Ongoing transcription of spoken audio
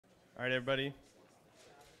All right, everybody.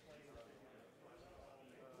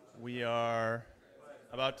 We are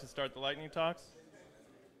about to start the lightning talks.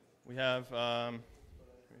 We have I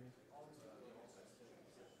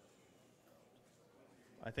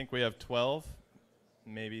think we have 12,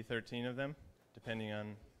 maybe 13 of them, depending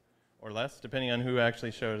on, or less, depending on who actually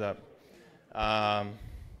shows up. Whoa,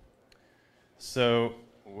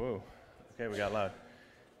 okay, we got loud.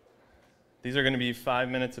 These are going to be 5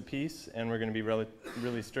 minutes apiece, and we're going to be really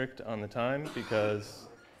strict on the time because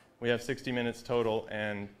we have 60 minutes total,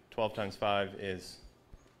 and 12 times 5 is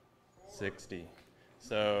 60.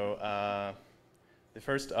 So the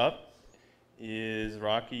first up is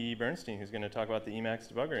Rocky Bernstein, who's going to talk about the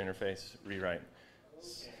Emacs debugger interface rewrite. Do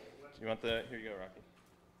you want the? Here you go, Rocky.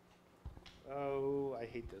 Oh, I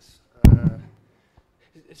hate this.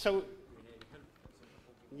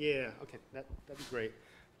 Yeah, okay, that'd be great.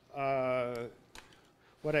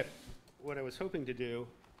 What I was hoping to do.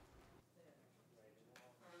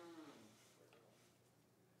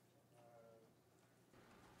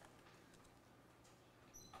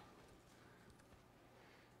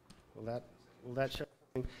 Will that show?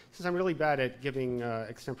 Since I'm really bad at giving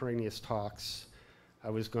extemporaneous talks, I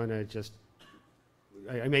was going to just.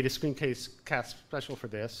 I made a screencast special for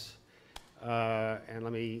this, and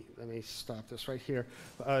let me stop this right here.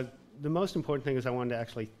 The most important thing is I wanted to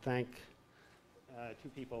actually thank two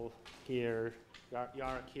people here,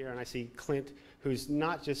 Yarek here, and I see Clint, who's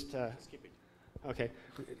not just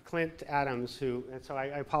Clint Adams, and so I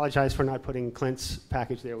apologize for not putting Clint's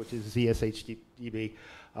package there, which is ZSHDB.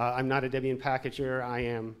 I'm not a Debian packager. I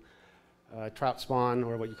am Trout Spawn,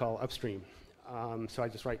 or what you call upstream. So I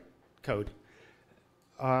just write code.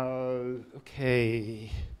 Okay.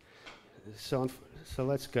 So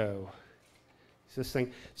let's go. Is this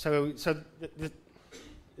thing?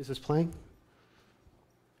 Is this playing?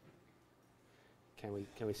 Can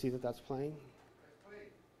we see that that's playing? Press play.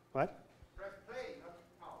 What? Press play, not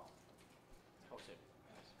pause. Pause it.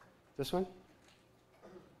 This one?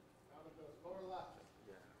 Out of the lower left.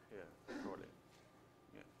 Yeah, roll it.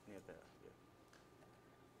 Yeah, near there.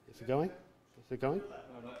 Yeah. Is it going? Is it going? No,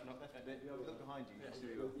 look behind you.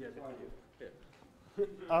 Yeah, behind you. Yeah.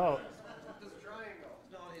 Oh. This triangle.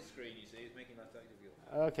 It's not on his screen, you see. It's making life difficult.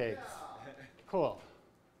 Okay. Cool.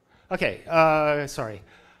 Okay. Sorry.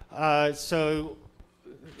 So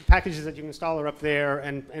packages that you can install are up there,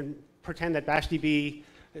 and pretend that BashDB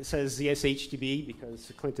says ZSHDB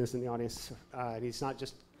because Clint is in the audience. And he's not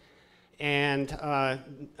just. And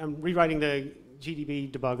I'm rewriting the GDB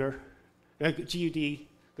debugger, GUD,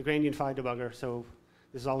 the Grand Unified debugger. So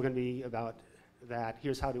this is all going to be about that.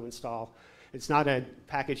 Here's how to install. It's not a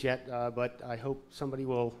package yet, but I hope somebody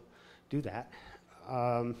will do that.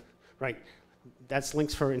 Right, that's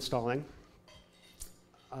links for installing.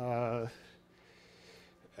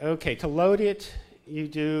 Okay, to load it, you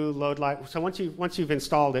do load library. So once you've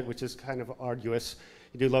installed it, which is kind of arduous,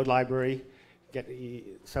 you do load library.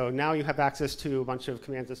 So now you have access to a bunch of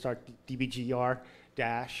commands that start dbgr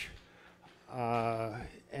dash,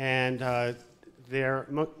 and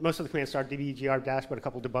most of the commands start dbgr dash, but a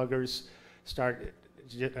couple debuggers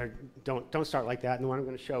don't start like that. And the one I'm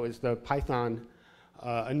going to show is the Python,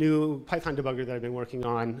 a new Python debugger that I've been working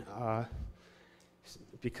on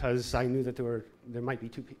because I knew that there might be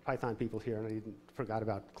two Python people here, and I forgot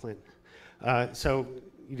about Clint. So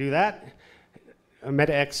you do that,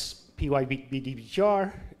 metax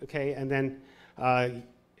pybdbgr, okay, and then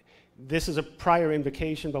this is a prior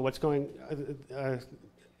invocation, but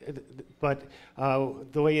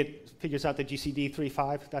the way it figures out the GCD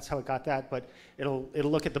 3.5, that's how it got that. But it'll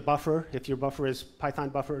look at the buffer. If your buffer is Python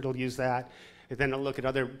buffer, it'll use that. And then it'll look at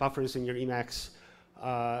other buffers in your Emacs,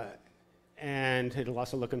 and it'll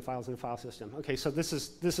also look in files in the file system. Okay, so this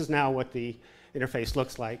is now what the interface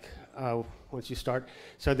looks like once you start.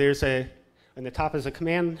 So there's on the top is a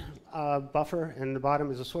command buffer, and the bottom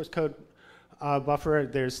is a source code buffer.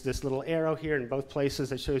 There's this little arrow here in both places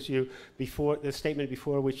that shows you the statement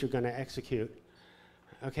before which you're going to execute.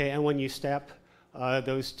 Okay, and when you step,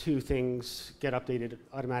 those two things get updated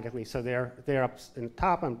automatically. So they're up in the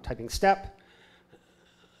top. I'm typing step.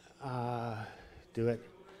 Do it.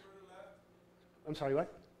 I'm sorry,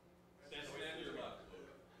 what?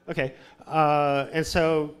 Okay, and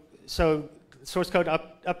so source code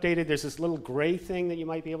updated. There's this little gray thing that you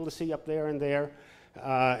might be able to see up there and there.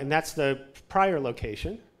 And that's the prior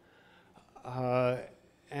location.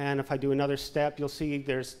 And if I do another step, you'll see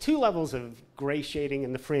there's two levels of gray shading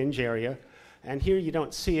in the fringe area. And here you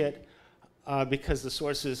don't see it because the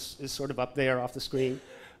source is sort of up there off the screen.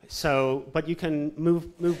 So, but you can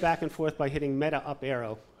move back and forth by hitting meta up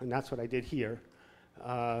arrow, and that's what I did here.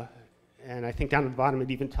 And I think down at the bottom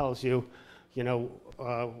it even tells you,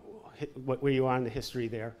 where you are in the history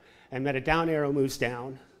there. And meta down arrow moves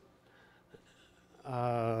down.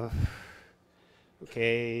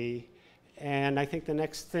 Okay. And I think the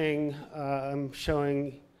next thing I'm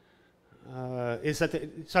showing is that,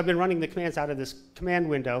 so I've been running the commands out of this command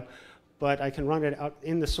window, but I can run it out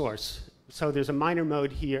in the source. So there's a minor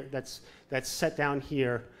mode here that's set down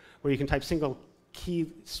here where you can type single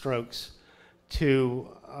keystrokes to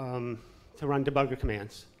run debugger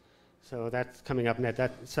commands. So that's coming up next.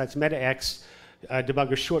 So that's meta-x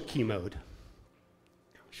debugger short key mode.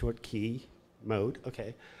 Short key mode,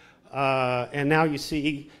 okay. And now you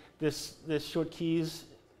see this short keys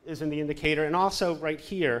is in the indicator, and also right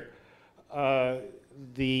here,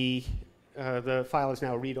 the file is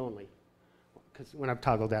now read-only, because when I've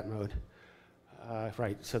toggled that mode.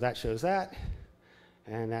 Right, so that shows that,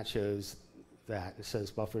 and that shows that. It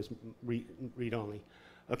says buffers read-only.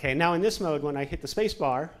 Okay, now in this mode, when I hit the space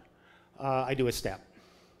bar, I do a step.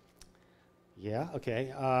 Yeah,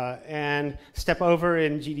 okay. And step over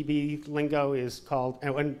in GDB lingo is called,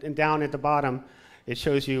 and down at the bottom, it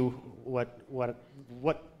shows you what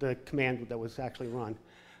the command that was actually run.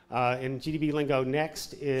 In GDB lingo,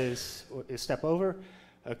 next is step over.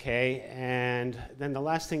 Okay, and then the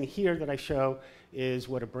last thing here that I show is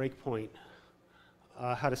what a breakpoint,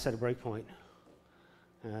 how to set a breakpoint.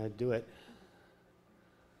 Do it.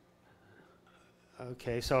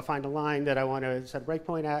 Okay, so I find a line that I want to set a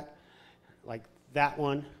breakpoint at, like that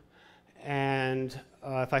one, and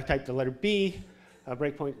if I type the letter B, a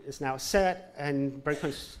breakpoint is now set, and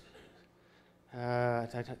breakpoints, I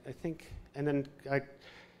think, and then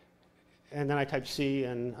I type C,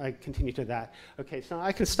 and I continue to that. Okay, so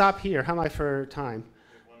I can stop here. How am I for time?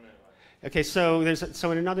 1 minute left. Okay, so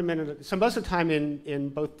in another minute, so most of the time in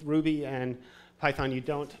both Ruby and Python, you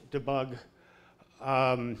don't debug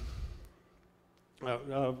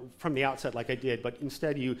from the outset like I did, but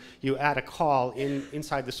instead you add a call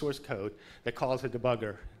inside the source code that calls a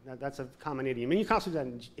debugger. That's a common idiom. And you can also do that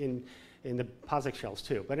in the POSIX shells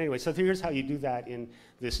too. But anyway, so here's how you do that in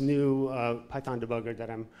this new Python debugger that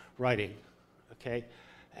I'm writing. Okay,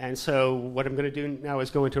 and so what I'm going to do now is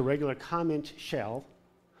go into a regular comment shell,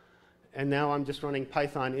 and now I'm just running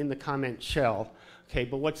Python in the comment shell. Okay,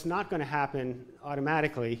 but what's not going to happen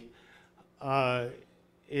automatically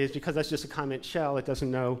is because that's just a comment shell, it doesn't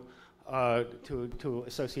know to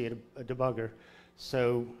associate a debugger.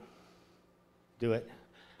 So do it.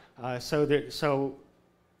 I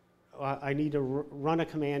need to run a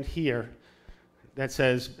command here that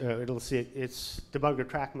says it'll see it's debugger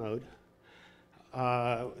track mode.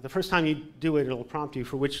 The first time you do it, it'll prompt you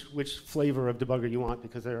for which flavor of debugger you want,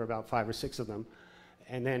 because there are about 5 or 6 of them.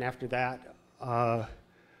 And then after that,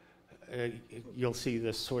 you'll see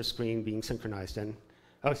the source screen being synchronized. And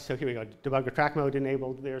oh, so here we go. Debugger track mode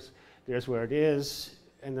enabled. There's where it is.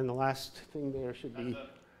 And then the last thing there should be.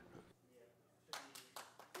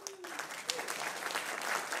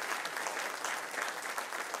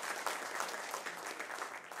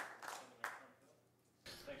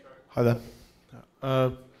 Hi there.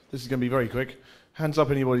 This is going to be very quick. Hands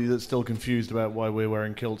up anybody that's still confused about why we're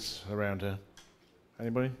wearing kilts around here.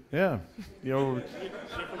 Anybody? Yeah. You're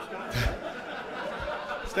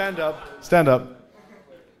Stand up. Stand up.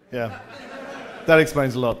 Yeah. That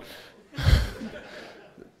explains a lot.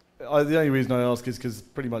 The only reason I ask is because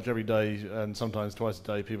pretty much every day, and sometimes twice a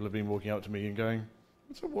day, people have been walking up to me and going,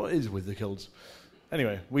 so what is with the kilts?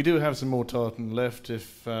 Anyway, we do have some more tartan left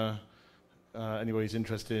if anybody's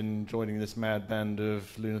interested in joining this mad band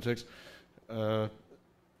of lunatics.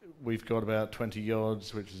 We've got about 20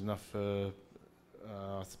 yards, which is enough for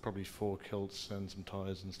probably 4 kilts and some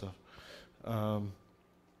ties and stuff.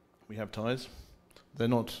 We have ties. They're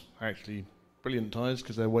not actually brilliant ties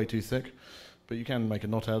because they're way too thick, but you can make a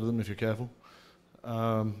knot out of them if you're careful.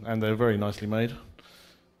 And they're very nicely made.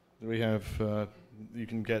 We have, you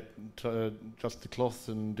can get just the cloth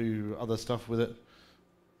and do other stuff with it.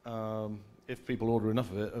 If people order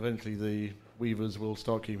enough of it, eventually the weavers will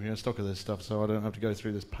start keeping a stock of this stuff, so I don't have to go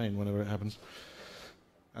through this pain whenever it happens.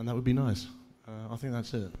 And that would be nice. I think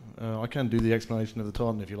that's it. I can do the explanation of the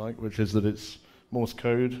tartan if you like, which is that it's Morse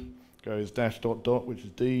code, goes dash dot dot, which is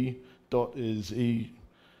D, dot is E,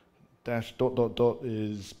 dash dot dot dot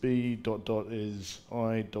is B, dot dot is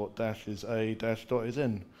I, dot dash is A, dash dot is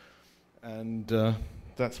N. And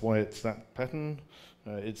that's why it's that pattern.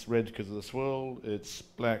 It's red because of the swirl, it's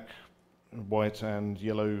black, white and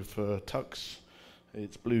yellow for tux.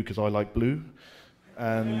 It's blue because I like blue,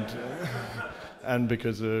 and and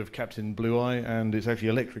because of Captain Blue Eye, and it's actually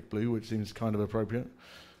electric blue, which seems kind of appropriate.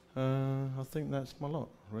 I think that's my lot,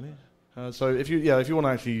 really. So if you want to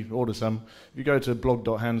actually order some, if you go to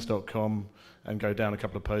blog.hands.com and go down a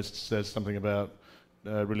couple of posts, there's something about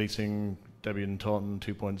releasing Debian Tartan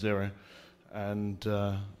 2.0, and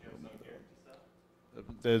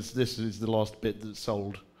this is the last bit that's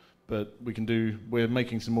sold. But we're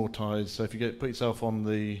making some more ties. So if you put yourself on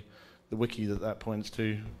the wiki that points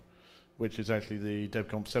to, which is actually the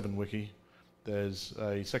DebConf 7 wiki, there's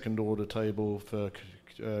a second order table for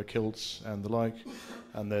kilts and the like,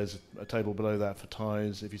 and there's a table below that for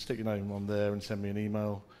ties. If you stick your name on there and send me an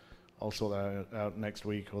email, I'll sort that out next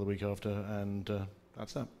week or the week after, and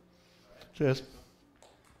that's that. Cheers.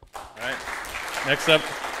 All right. Next up,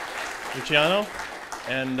 Luciano,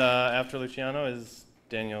 and after Luciano is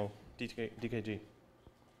Daniel, DKG.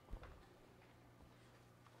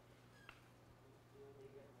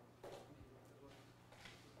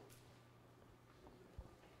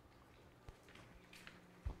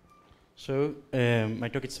 So my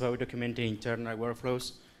talk is about documenting internal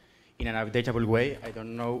workflows in an updatable way. I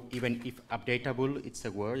don't know even if updatable it's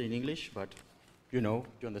a word in English, but you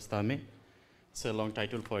understand me. It's a long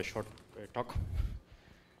title for a short talk.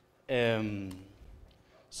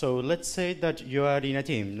 So let's say that you are in a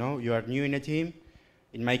team, no? You are new in a team.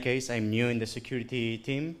 In my case, I'm new in the security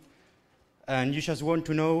team. And you just want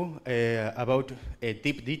to know about a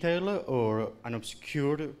deep detail or an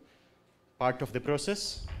obscure part of the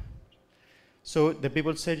process. So the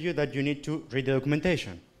people said you that you need to read the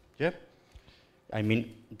documentation. Yeah? I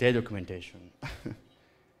mean the documentation.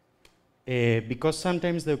 Because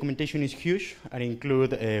sometimes the documentation is huge and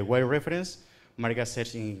include a wide reference. Marga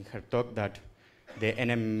says in her talk that the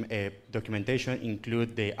NM documentation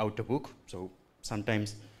include the autobook, so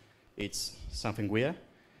sometimes it's something weird.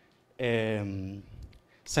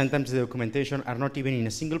 Sometimes the documentation are not even in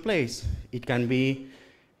a single place. It can be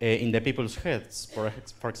in the people's heads,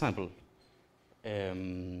 for example.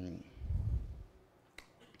 And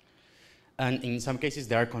in some cases,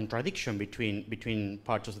 there are contradictions between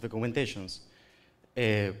parts of the documentations.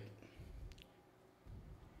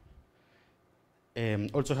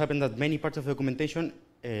 Also happens that many parts of the documentation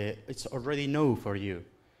it's already new for you,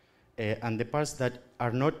 and the parts that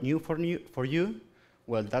are not new for you,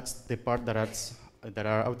 well, that's the part that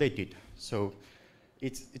are outdated. So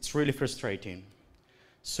it's really frustrating.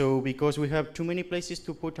 So because we have too many places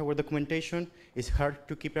to put our documentation, it's hard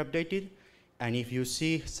to keep it updated. And if you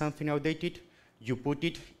see something outdated, you put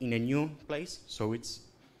it in a new place. So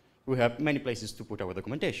we have many places to put our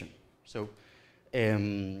documentation. So,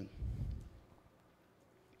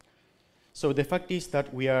 so the fact is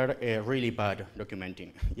that we are really bad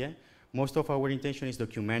documenting. Yeah, most of our intention is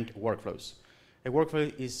document workflows. A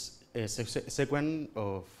workflow is a sequence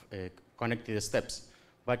of connected steps.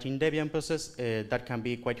 But in Debian process, that can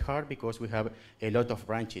be quite hard because we have a lot of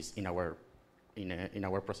branches in our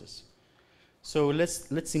process. So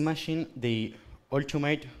let's imagine the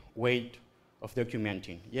ultimate way of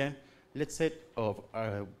documenting. Yeah, let's say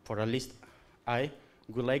for at least I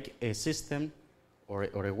would like a system or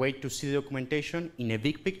a way to see the documentation in a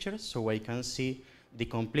big picture, so I can see the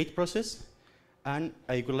complete process, and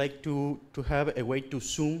I would like to have a way to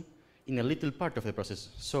zoom in a little part of the process.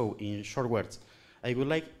 So in short words, I would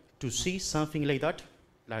like to see something like that.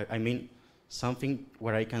 I mean, something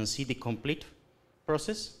where I can see the complete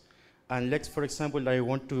process. And let's, for example, I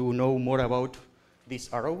want to know more about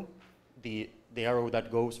this arrow, the arrow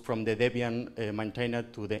that goes from the Debian maintainer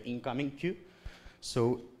to the incoming queue.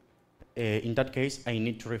 So in that case, I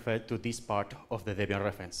need to refer to this part of the Debian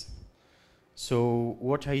reference. So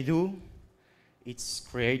what I do, it's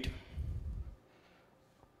create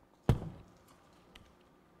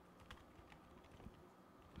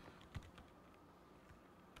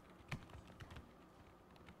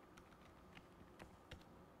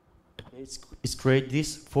it's create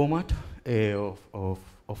this format of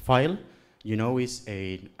file. You know, it's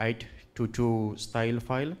a 822 style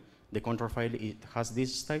file. The control file, it has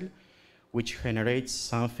this style, which generates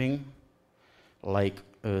something like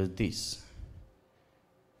this.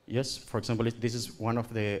 Yes, for example, this is one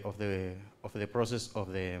of the process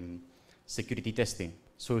of the security testing.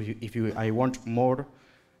 So if I want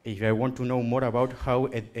to know more about how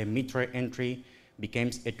a mid-tray entry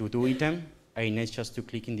becomes a to-do item, I need just to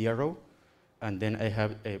click in the arrow, and then I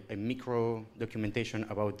have a micro documentation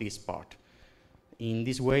about this part. In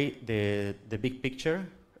this way, the big picture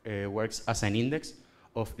works as an index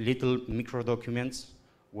of little micro documents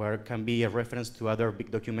where can be a reference to other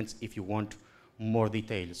big documents if you want more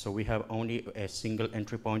detail. So we have only a single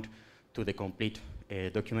entry point to the complete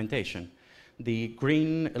documentation. The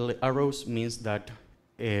green arrows means that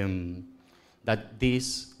that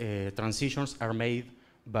these transitions are made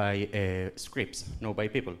by scripts, not by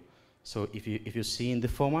people. So if you see in the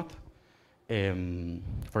format,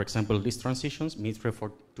 for example, list transitions, means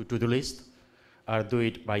refer to to-do list, are do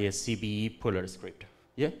it by a CVE puller script.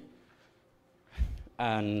 Yeah?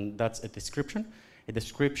 And that's a description. A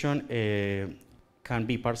description can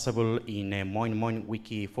be parsable in a Moin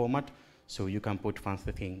wiki format, so you can put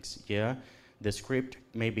fancy things. Yeah? The script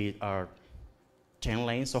maybe are 10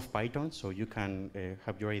 lines of Python, so you can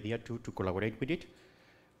have your idea to collaborate with it.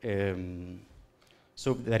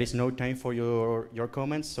 So there is no time for your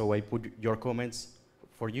comments, so I put your comments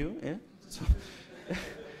for you. Yeah? So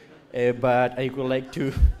but I would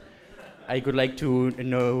like to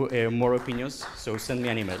know more opinions, so send me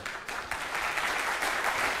an email.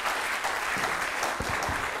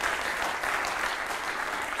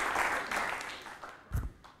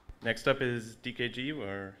 Next up is DKG,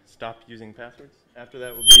 or stop using passwords. After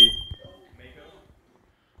that will be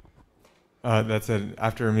Mako. That's it.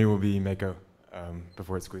 After me will be Mako,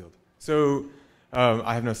 before it's squealed. So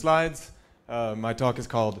I have no slides. My talk is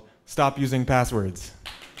called Stop Using Passwords.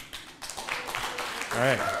 All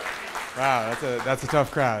right. Wow, that's a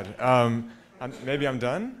tough crowd. Maybe I'm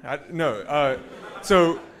done? No.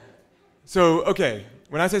 So okay.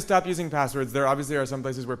 When I say stop using passwords, there obviously are some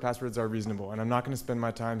places where passwords are reasonable, and I'm not going to spend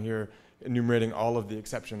my time here enumerating all of the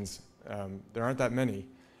exceptions. There aren't that many.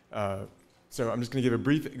 So I'm just going to give a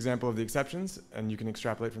brief example of the exceptions, and you can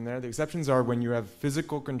extrapolate from there. The exceptions are when you have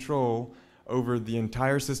physical control over the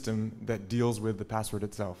entire system that deals with the password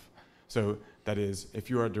itself. So that is, if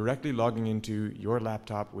you are directly logging into your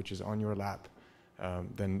laptop, which is on your lap,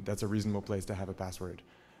 then that's a reasonable place to have a password.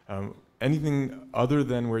 Anything other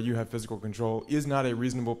than where you have physical control is not a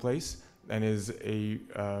reasonable place and is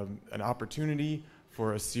an opportunity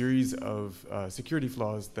for a series of security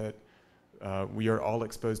flaws that we are all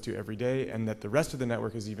exposed to every day and that the rest of the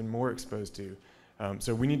network is even more exposed to.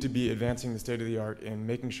 So we need to be advancing the state of the art in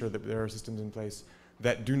making sure that there are systems in place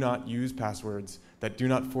that do not use passwords, that do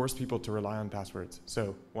not force people to rely on passwords.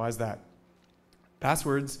 So why is that?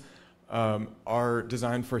 Passwords are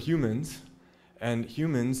designed for humans, and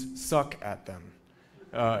humans suck at them.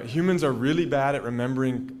 Humans are really bad at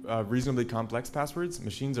remembering reasonably complex passwords.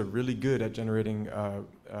 Machines are really good at generating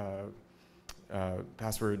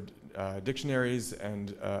password dictionaries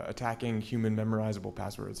and attacking human memorizable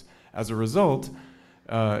passwords. As a result,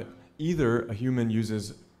 either a human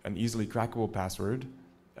uses an easily crackable password,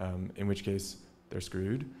 in which case they're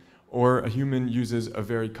screwed, or a human uses a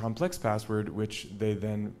very complex password, which they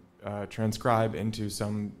then transcribe into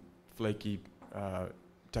some flaky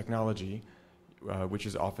technology, which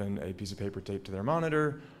is often a piece of paper taped to their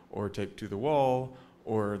monitor, or taped to the wall,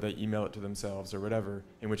 or they email it to themselves, or whatever,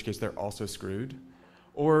 in which case they're also screwed.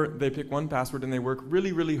 Or they pick one password and they work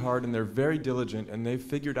really, really hard and they're very diligent and they've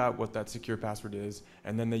figured out what that secure password is,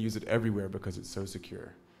 and then they use it everywhere because it's so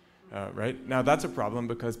secure. Right? Now that's a problem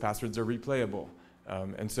because passwords are replayable.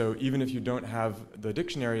 And so even if you don't have the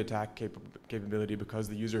dictionary attack capability because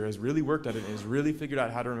the user has really worked at it and has really figured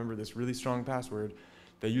out how to remember this really strong password,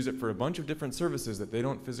 they use it for a bunch of different services that they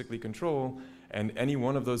don't physically control, and any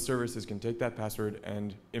one of those services can take that password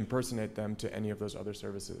and impersonate them to any of those other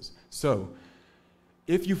services. So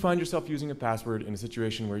if you find yourself using a password in a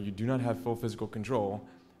situation where you do not have full physical control,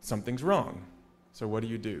 something's wrong. So what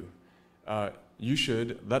do? You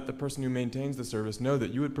should let the person who maintains the service know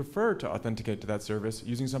that you would prefer to authenticate to that service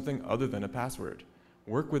using something other than a password.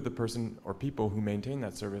 Work with the person or people who maintain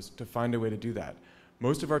that service to find a way to do that.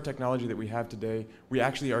 Most of our technology that we have today, we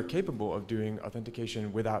actually are capable of doing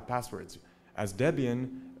authentication without passwords. As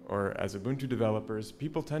Debian or as Ubuntu developers,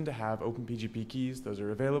 people tend to have OpenPGP keys. Those are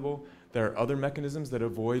available. There are other mechanisms that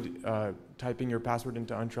avoid typing your password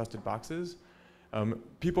into untrusted boxes.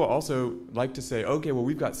 People also like to say, okay, well,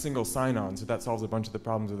 we've got single sign-on, so that solves a bunch of the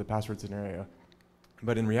problems of the password scenario.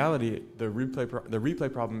 But in reality, the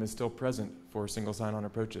replay problem is still present for single sign-on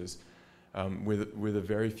approaches with a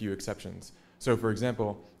very few exceptions. So for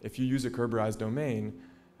example, if you use a Kerberized domain,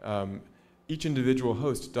 each individual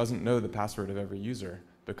host doesn't know the password of every user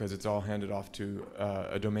because it's all handed off to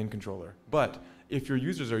a domain controller. But if your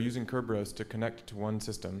users are using Kerberos to connect to one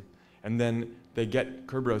system, and then they get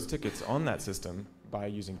Kerberos tickets on that system by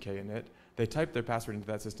using kinit, they type their password into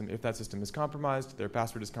that system. If that system is compromised, their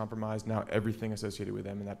password is compromised. Now everything associated with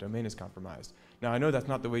them in that domain is compromised. Now I know that's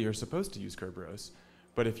not the way you're supposed to use Kerberos,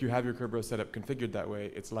 but if you have your Kerberos setup configured that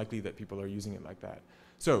way, it's likely that people are using it like that.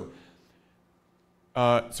 So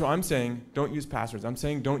I'm saying don't use passwords. I'm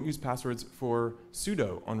saying don't use passwords for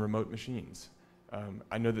sudo on remote machines.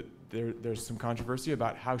 I know that there's some controversy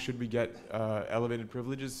about how should we get elevated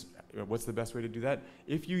privileges. What's the best way to do that?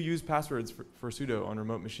 If you use passwords for sudo on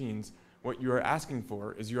remote machines, What you are asking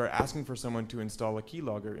for is you are asking for someone to install a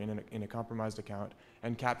keylogger in a compromised account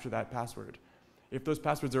and capture that password. If those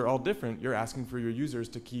passwords are all different, you're asking for your users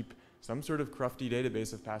to keep some sort of crufty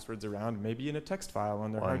database of passwords around, maybe in a text file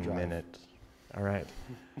on their hard drive. 1 minute. All right.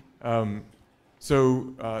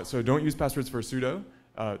 So don't use passwords for sudo.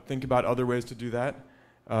 Think about other ways to do that.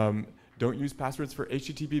 Don't use passwords for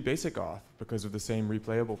HTTP basic auth because of the same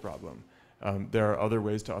replayable problem. There are other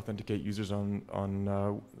ways to authenticate users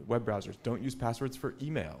on web browsers. Don't use passwords for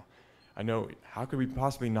email. I know, how could we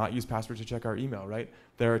possibly not use passwords to check our email, right?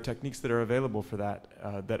 There are techniques that are available for that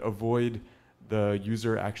that avoid the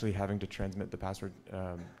user actually having to transmit the password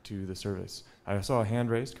to the service. I saw a hand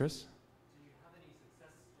raised, Chris? Do you have any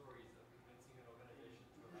success stories of convincing an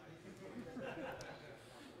organization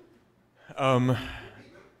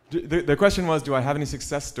to allow you? The question was, do I have any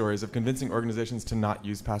success stories of convincing organizations to not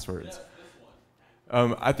use passwords? Yes, this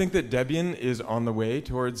one. I think that Debian is on the way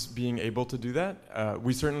towards being able to do that.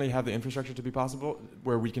 We certainly have the infrastructure to be possible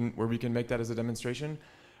where we can make that as a demonstration.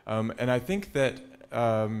 And I think that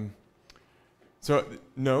so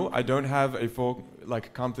no, I don't have a full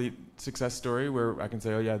complete success story where I can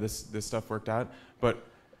say, oh yeah, this stuff worked out. But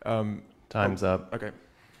Time's up. Okay.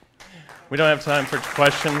 We don't have time for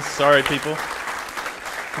questions. Sorry, people.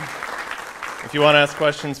 If you want to ask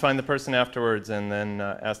questions, find the person afterwards and then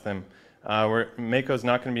ask them. Mako's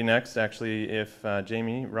not going to be next. Actually, if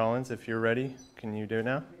Jamie Rollins, if you're ready, can you do it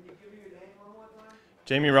now? Can you give me your name one more time?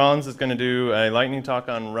 Jamie Rollins is going to do a lightning talk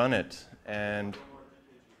on Run It, and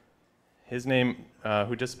his name,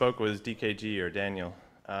 who just spoke, was DKG or Daniel.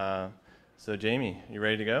 So Jamie, you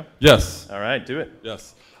ready to go? Yes. All right, do it.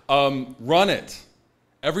 Yes. Run It.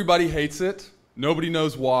 Everybody hates it. Nobody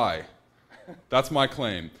knows why. That's my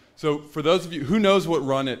claim. So for those of you, who knows what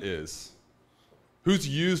Run It is? Who's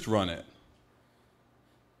used Run It?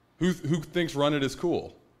 Who thinks Run It is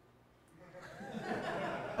cool?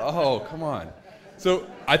 Oh, come on. So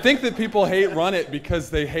I think that people hate Run It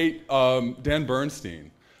because they hate Dan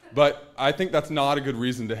Bernstein. But I think that's not a good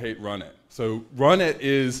reason to hate Run It. So Run It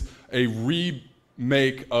is a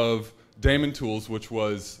remake of Daemon Tools, which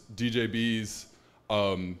was DJB's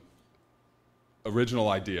original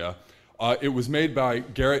idea. It was made by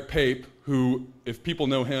Garrett Pape, who, if people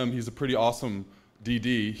know him, he's a pretty awesome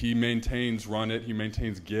DD. He maintains Run It, he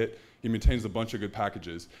maintains Git, he maintains a bunch of good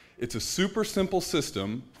packages. It's a super simple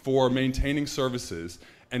system for maintaining services,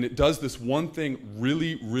 and it does this one thing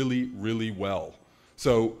really, really, really well.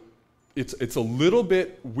 So it's a little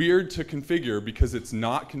bit weird to configure because it's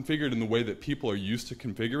not configured in the way that people are used to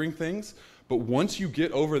configuring things, but once you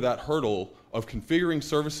get over that hurdle of configuring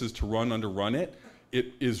services to run under Run It,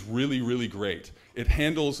 it is really, really great. It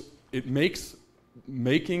makes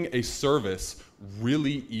making a service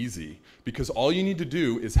really easy because all you need to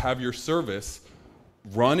do is have your service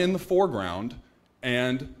run in the foreground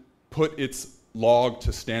and put its log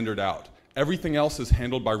to standard out. Everything else is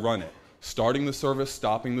handled by Run It. Starting the service,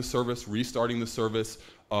 stopping the service, restarting the service,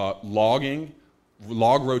 logging,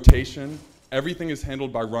 log rotation, everything is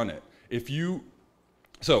handled by Run It.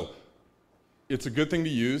 So it's a good thing to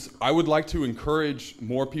use. I would like to encourage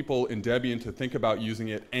more people in Debian to think about using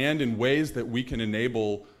it and in ways that we can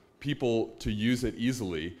enable people to use it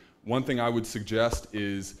easily. One thing I would suggest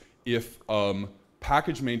is if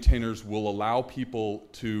package maintainers will allow people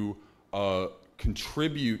to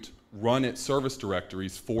contribute Run It service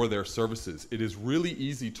directories for their services. It is really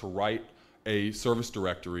easy to write a service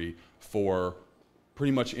directory for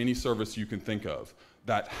pretty much any service you can think of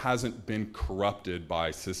that hasn't been corrupted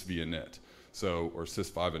by sysvinit, or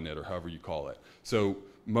sys5init, or however you call it. So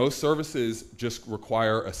most services just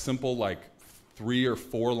require a simple 3 or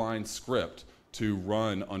 4 line script to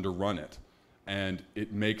run under Run It. And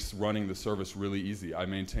it makes running the service really easy. I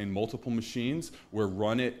maintain multiple machines where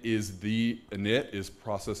Run It is init is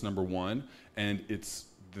process number 1, and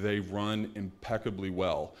they run impeccably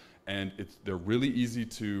well. And they're really easy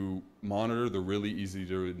to monitor, they're really easy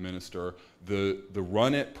to administer. The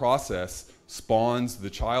Run It process spawns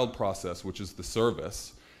the child process, which is the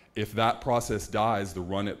service. If that process dies, the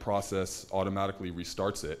Run It process automatically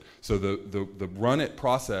restarts it. So the Run It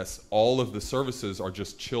process, all of the services are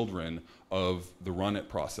just children of the Run It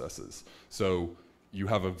processes. So you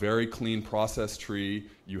have a very clean process tree.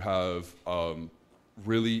 You have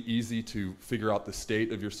really easy to figure out the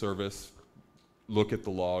state of your service, look at the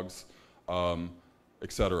logs,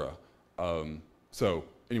 etc. So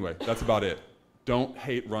anyway, that's about it. Don't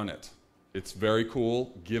hate Run It. It's very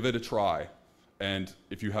cool. Give it a try. And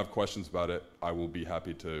if you have questions about it, I will be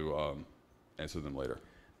happy to answer them later.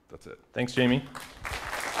 That's it. Thanks, Jamie.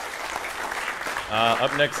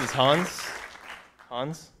 Up next is Hans.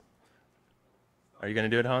 Hans? Are you going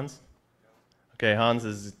to do it, Hans? Okay, Hans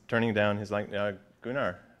is turning down his light.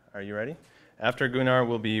 Gunnar, are you ready? After Gunnar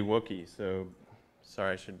will be Wookie, so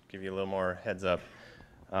sorry, I should give you a little more heads up.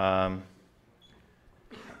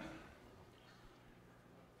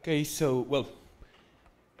 Okay, so, well,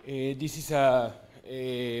 this is a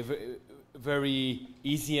very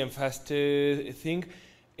easy and fast thing.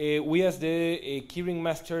 We as the keyring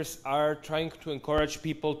masters are trying to encourage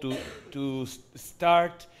people to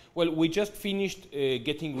start. Well, we just finished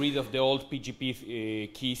getting rid of the old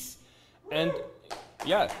PGP keys, and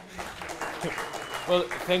yeah. Well,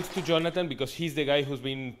 thanks to Jonathan, because he's the guy who's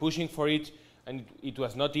been pushing for it, and it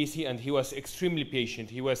was not easy, and he was extremely patient.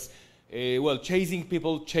 He was well, chasing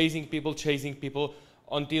people,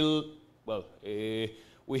 until, well,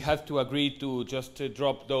 we had to agree to just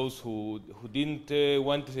drop those who didn't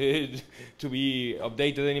want to be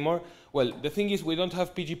updated anymore. Well, the thing is, we don't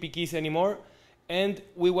have PGP keys anymore, and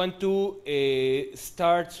we want to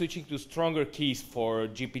start switching to stronger keys for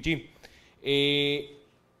GPG.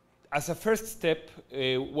 As a first step,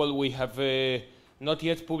 well, we have not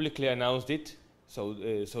yet publicly announced it, so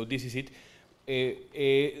this is it.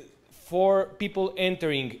 For people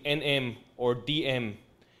entering NM or DM,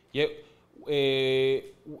 yeah,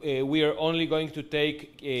 we are only going to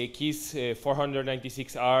take keys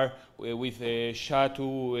 496R with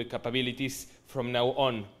SHA-2 capabilities from now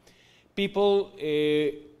on. People,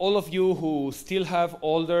 all of you who still have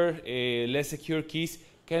older, less secure keys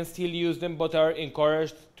can still use them, but are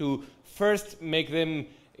encouraged to first make them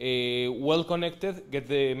well connected, get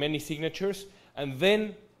the many signatures, and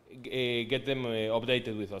then get them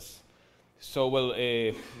updated with us. So, well,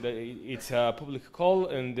 it's a public call,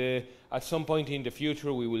 and at some point in the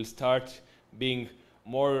future we will start being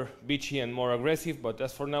more bitchy and more aggressive, but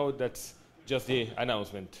as for now, that's just the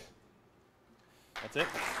announcement. That's it.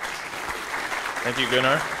 Thank you,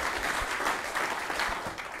 Gunnar.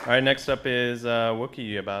 All right, next up is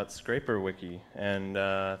Wookie about Scraper Wiki, and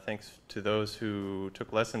thanks to those who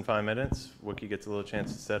took less than 5 minutes, Wookie gets a little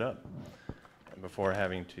chance to set up before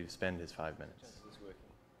having to spend his 5 minutes.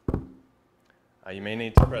 You may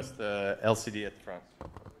need to press the LCD at the front. Does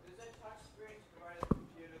that touch screen provide a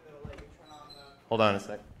computer that'll let you turn on the... Hold on a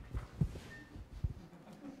sec. It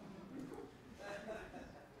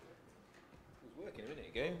was working a minute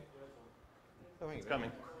ago. Oh, It's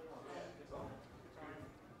coming.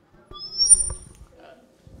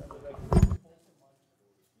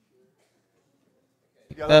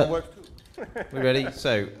 We're ready.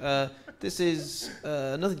 So this is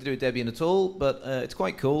nothing to do with Debian at all, but it's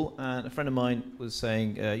quite cool. And a friend of mine was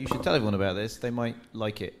saying you should tell everyone about this; they might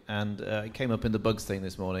like it. And it came up in the bugs thing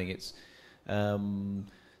this morning. It's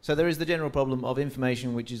so there is the general problem of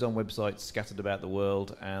information which is on websites scattered about the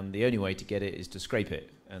world, and the only way to get it is to scrape it.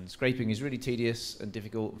 And scraping is really tedious and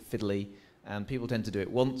difficult, fiddly, and people tend to do it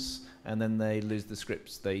once, and then they lose the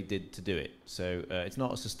scripts they did to do it. So it's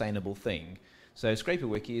not a sustainable thing. So Scraper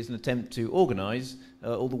Wiki is an attempt to organise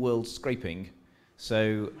all the world's scraping.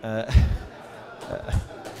 So,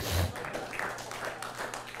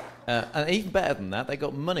 and even better than that, they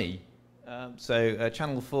got money. So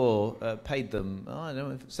Channel 4 paid them, I don't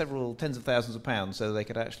know, several tens of thousands of pounds so they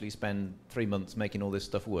could actually spend 3 months making all this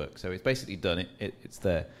stuff work. So it's basically done, it's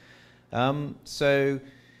there. So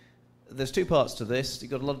there's two parts to this. You've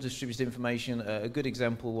got a lot of distributed information. A good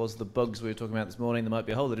example was the bugs we were talking about this morning. There might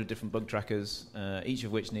be a whole lot of different bug trackers, each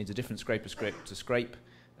of which needs a different scraper script to scrape.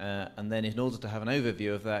 And then in order to have an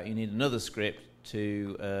overview of that, you need another script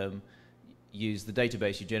to use the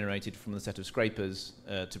database you generated from the set of scrapers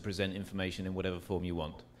to present information in whatever form you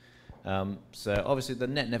want. So obviously the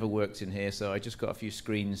net never works in here, so I just got a few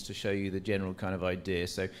screens to show you the general kind of idea.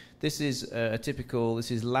 So this is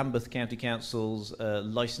this is Lambeth County Council's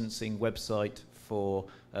licensing website for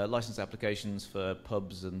license applications for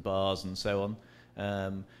pubs and bars and so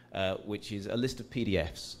on, which is a list of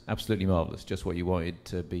PDFs. Absolutely marvellous, just what you wanted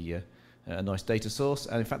to be a nice data source.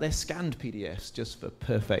 And in fact, they're scanned PDFs just for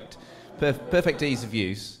perfect ease of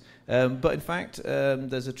use. But in fact,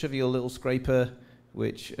 there's a trivial little scraper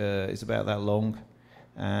which is about that long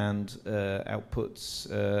and outputs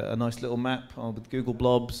a nice little map with Google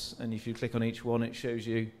blobs, and if you click on each one it shows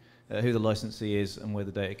you who the licensee is and where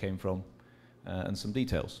the data came from and some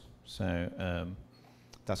details. So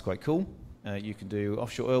that's quite cool. You can do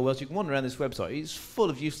offshore oil wells. You can wander around this website. It's full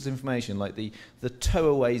of useless information like the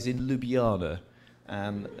towaways in Ljubljana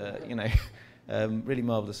and really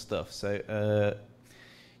marvellous stuff. So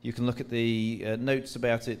you can look at the notes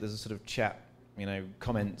about it. There's a sort of chat,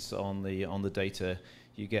 comments on the data.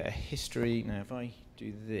 You get a history. Now, if I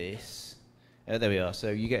do this, there we are. So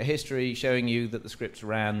you get a history showing you that the scripts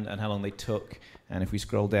ran and how long they took. And if we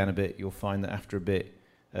scroll down a bit, you'll find that after a bit,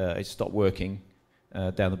 it stopped working.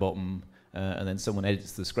 down the bottom, and then someone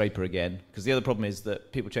edits the scraper again. Because the other problem is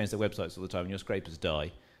that people change their websites all the time and your scrapers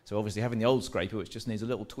die. So obviously having the old scraper, which just needs a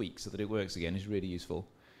little tweak so that it works again, is really useful.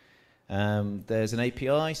 There's an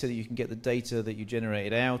API so that you can get the data that you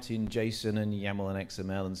generated out in JSON and YAML and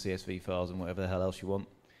XML and CSV files and whatever the hell else you want.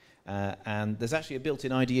 And there's actually a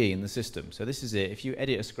built-in IDE in the system. So this is it. If you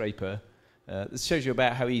edit a scraper, this shows you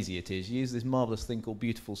about how easy it is. You use this marvelous thing called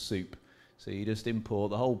Beautiful Soup. So you just import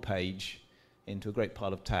the whole page into a great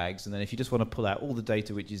pile of tags, and then if you just want to pull out all the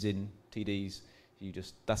data which is in TDs,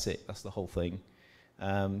 that's it. That's the whole thing.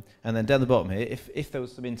 And then down the bottom here, if there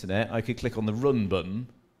was some internet, I could click on the Run button,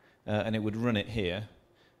 and it would run it here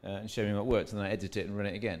and show me what works, and then I edit it and run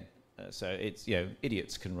it again. So it's,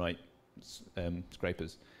 idiots can write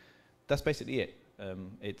scrapers. That's basically it.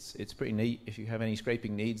 It's pretty neat. If you have any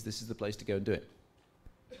scraping needs, this is the place to go and do it.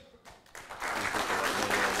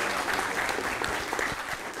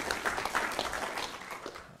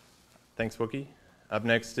 Thanks, Wookie. Up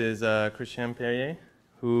next is Christian Perrier,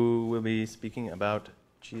 who will be speaking about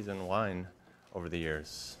cheese and wine over the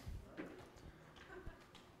years.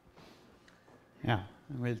 Yeah,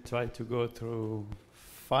 we'll try to go through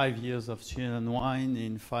 5 years of cheese and wine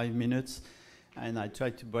in 5 minutes. And I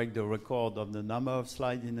tried to break the record of the number of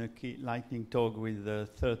slides in a lightning talk with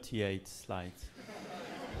 38 slides.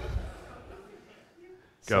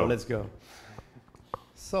 So let's go.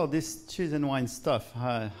 So this cheese and wine stuff,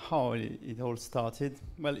 how it all started?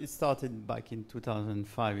 Well, it started back in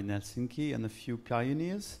 2005 in Helsinki, and a few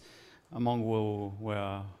pioneers, among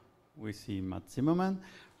where we see Matt Zimmerman,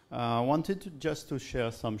 wanted just to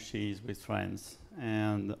share some cheese with friends.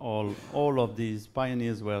 And all of these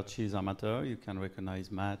pioneers were cheese amateurs. You can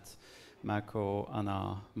recognize Matt, Mako,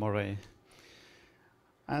 Anna, Moray.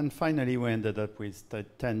 And finally, we ended up with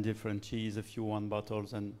 10 different cheese, a few wine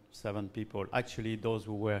bottles, and 7 people. Actually, those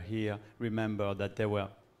who were here remember that there were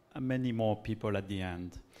many more people at the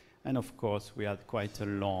end. And of course, we had quite a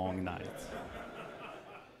long night.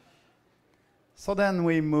 So then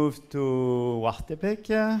we moved to Huastepec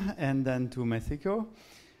and then to Mexico.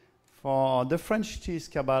 For the French cheese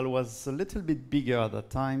cabal was a little bit bigger at the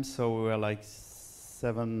time, so we were like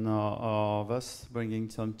 7 of us bringing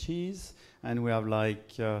some cheese, and we have like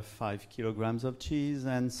 5 kilograms of cheese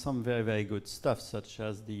and some very, very good stuff, such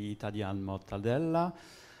as the Italian mortadella.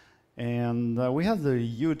 And we had a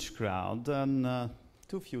huge crowd and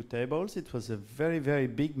too few tables. It was a very, very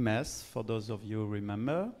big mess, for those of you who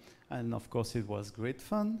remember. And of course, it was great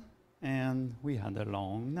fun, and we had a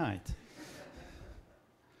long night.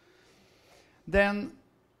 Then,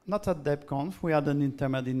 not at DebConf, we had an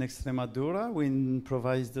intermed in Extremadura. We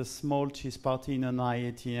improvised a small cheese party in an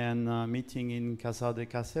IATN meeting in Casa de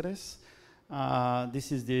Cáceres.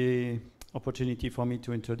 This is the opportunity for me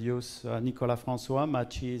to introduce Nicolas François, my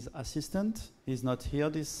cheese assistant. He's not here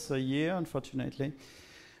this year, unfortunately.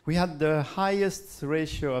 We had the highest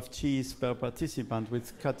ratio of cheese per participant,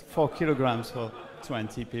 with cut 4 kilograms for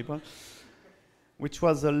 20 people, which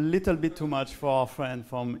was a little bit too much for our friend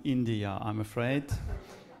from India, I'm afraid.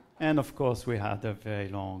 And of course, we had a very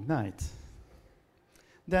long night.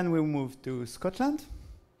 Then we moved to Scotland,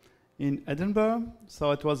 in Edinburgh.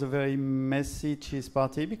 So it was a very messy cheese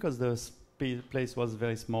party because the place was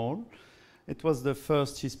very small. It was the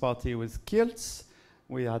first cheese party with kilts.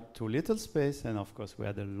 We had too little space, and of course, we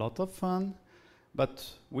had a lot of fun. But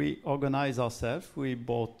we organized ourselves. We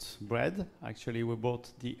bought bread. Actually, we bought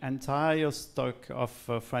the entire stock of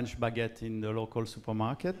French baguette in the local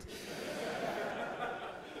supermarket.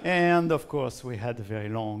 And of course, we had a very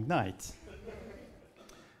long night.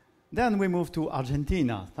 Then we moved to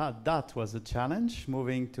Argentina. That was a challenge,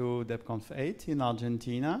 moving to DebConf 8 in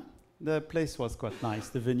Argentina. The place was quite nice.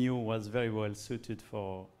 The venue was very well suited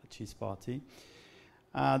for a cheese party.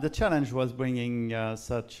 The challenge was bringing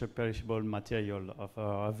such a perishable material of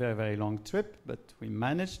a very, very long trip, but we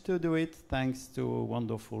managed to do it thanks to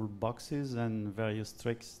wonderful boxes and various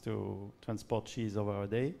tricks to transport cheese over a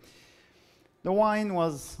day. The wine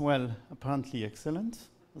was, well, apparently excellent.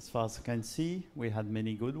 As far as I can see, we had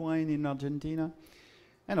many good wine in Argentina.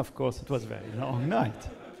 And of course, it was a very long night.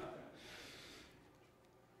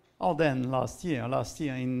 Oh, then last year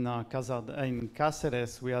in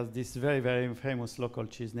Cáceres, we had this very, very famous local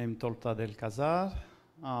cheese named Torta del Casar.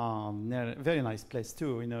 Very nice place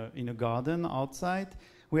too, in a garden outside.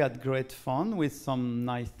 We had great fun with some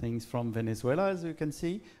nice things from Venezuela, as you can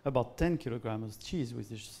see. About 10 kilograms of cheese,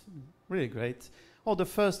 which is really great. Oh, the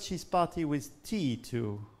first cheese party with tea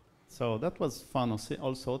too. So that was fun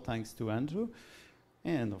also, thanks to Andrew.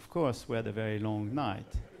 And of course, we had a very long night.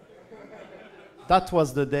 That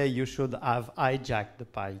was the day you should have hijacked the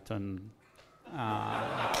Python.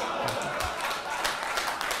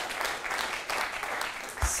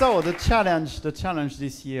 So the challenge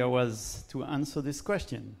this year was to answer this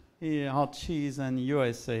question: how cheese and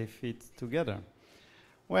USA fit together.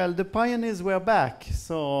 Well, the pioneers were back,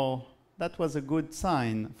 so that was a good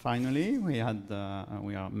sign. Finally, we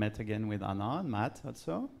are met again with Anna and Matt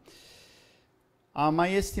also. My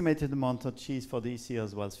estimated amount of cheese for this year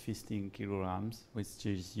was 15 kilograms, which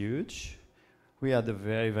is huge. We had a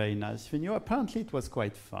very, very nice venue. Apparently, it was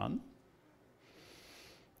quite fun.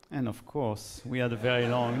 And of course, we had a very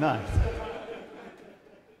long night.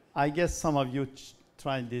 I guess some of you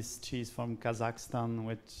tried this cheese from Kazakhstan,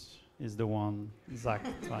 which is the one Zach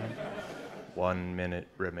tried. 1 minute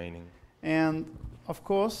remaining. And of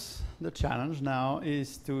course, the challenge now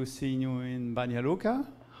is to see you in Banja Luka,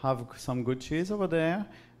 have some good cheese over there.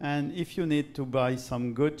 And if you need to buy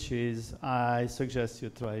some good cheese, I suggest you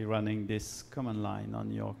try running this command line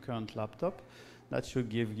on your current laptop. That should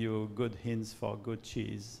give you good hints for good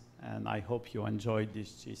cheese. And I hope you enjoyed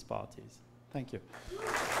these cheese parties. Thank you.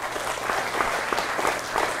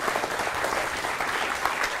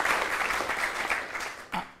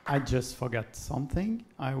 I just forgot something.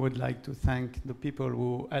 I would like to thank the people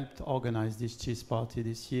who helped organize this cheese party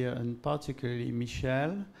this year, and particularly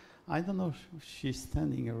Michelle. I don't know if she's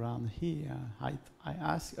standing around here. I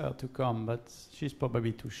asked her to come, but she's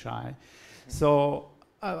probably too shy. So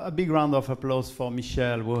a big round of applause for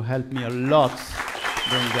Michelle, who helped me a lot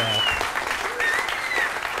doing that.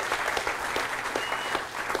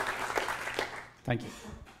 Thank you.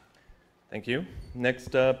 Thank you.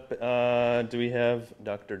 Next up, do we have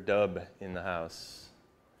Dr. Dub in the house?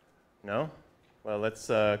 No? Well, let's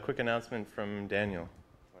quick announcement from Daniel.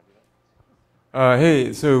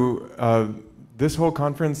 Hey, so this whole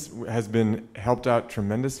conference has been helped out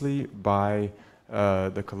tremendously by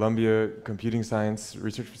the Columbia Computing Science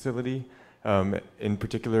Research Facility. In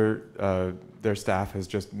particular, their staff has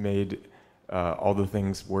just made all the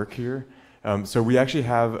things work here. So we actually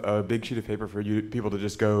have a big sheet of paper for you people to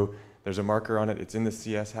just go. There's a marker on it. It's in the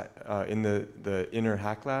CS in the inner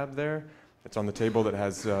hack lab there. It's on the table that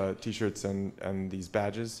has T-shirts and these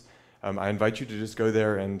badges. I invite you to just go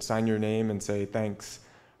there and sign your name and say thanks.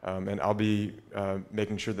 And I'll be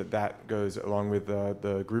making sure that that goes along with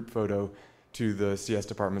the group photo to the CS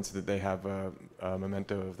department so that they have a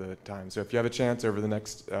memento of the time. So if you have a chance over the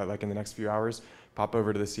next, like in the next few hours, pop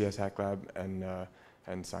over to the CS Hack Lab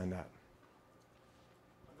and sign that.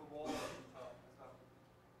 On the wall,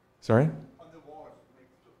 Sorry? on the wall, make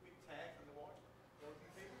a big tag on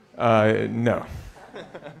the wall. No.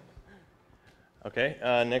 Okay,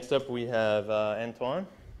 next up we have Antoine,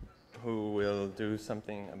 who will do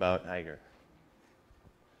something about Eiger.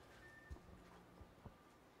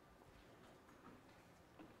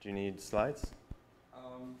 Do you need slides?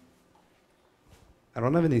 I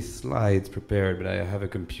don't have any slides prepared, but I have a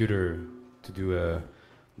computer to do a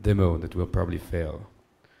demo that will probably fail.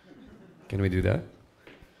 Can we do that?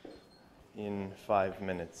 In 5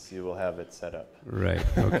 minutes, you will have it set up. Right,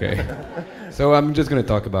 okay. So I'm just going to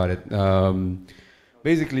talk about it.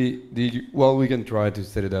 Basically, we can try to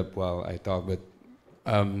set it up while I talk, but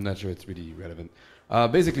I'm not sure it's really relevant.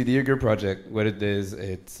 Basically, the Eager project, what it is,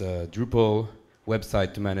 it's a Drupal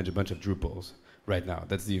website to manage a bunch of Drupals right now.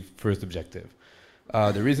 That's the first objective.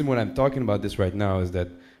 The reason why I'm talking about this right now is that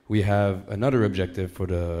we have another objective for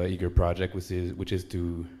the Eager project, which is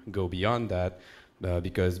to go beyond that,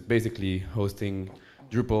 because basically hosting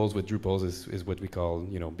Drupals with Drupals is what we call,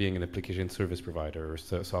 being an application service provider or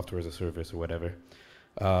software as a service or whatever.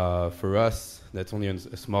 For us, that's only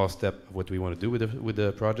a small step of what we want to do with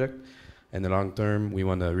the project. In the long term, we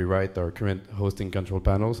want to rewrite our current hosting control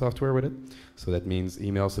panel software with it. So that means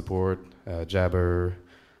email support, Jabber,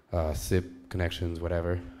 SIP connections,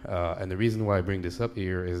 whatever. And the reason why I bring this up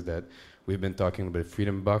here is that we've been talking about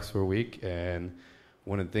Freedom Box for a week, and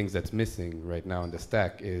one of the things that's missing right now in the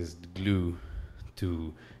stack is the glue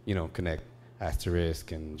to, connect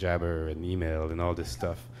Asterisk and Jabber and email and all this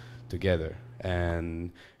stuff together.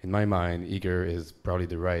 And in my mind, Eager is probably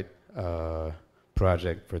the right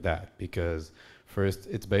project for that, because first,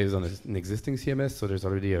 it's based on an existing CMS, so there's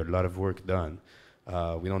already a lot of work done.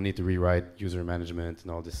 We don't need to rewrite user management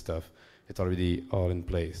and all this stuff. It's already all in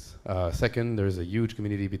place. Second, there's a huge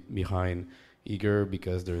community behind Eager,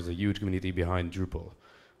 because there's a huge community behind Drupal.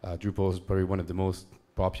 Drupal is probably one of the most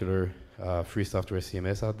popular free software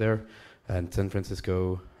CMS out there. And San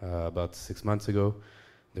Francisco, about 6 months ago,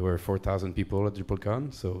 there were 4,000 people at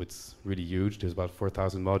DrupalCon, so it's really huge. There's about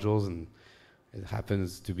 4,000 modules, and there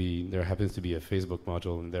happens to be a Facebook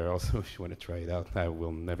module in there also if you want to try it out. I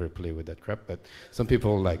will never play with that crap, but some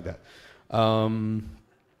people like that.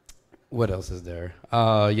 What else is there?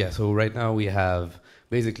 Yeah, so right now we have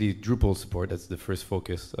basically Drupal support. That's the first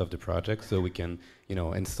focus of the project. So we can,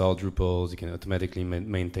 install Drupals. You can automatically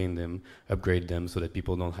maintain them, upgrade them, so that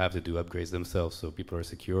people don't have to do upgrades themselves. So people are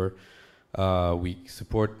secure. We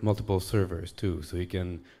support multiple servers too, so you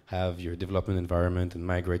can have your development environment and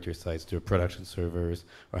migrate your sites to production servers,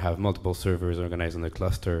 or have multiple servers organized in a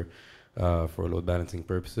cluster for load balancing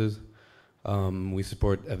purposes. We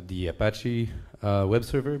support the Apache web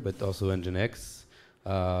server, but also Nginx.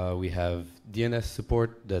 We have DNS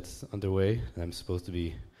support that's underway, I'm supposed to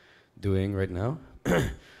be doing right now.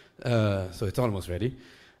 So it's almost ready.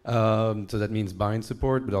 So that means bind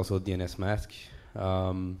support, but also DNS mask.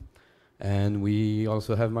 And we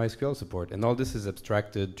also have MySQL support. And all this is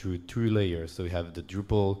abstracted through 2 layers. So we have the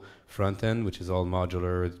Drupal front end, which is all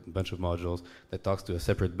modular, a bunch of modules that talks to a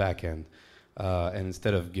separate backend. And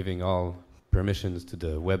instead of giving all permissions to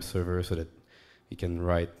the web server so that you can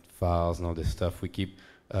write files and all this stuff, we keep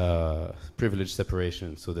privilege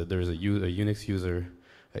separation so that there's a Unix user,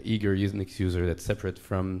 an eager Unix user that's separate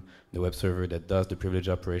from the web server that does the privilege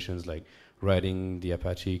operations like writing the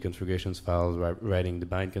Apache configurations files, writing the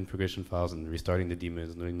bind configuration files, and restarting the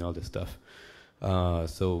daemons, doing all this stuff.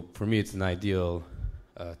 So for me, it's an ideal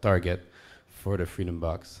target for the Freedom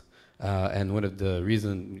Box. And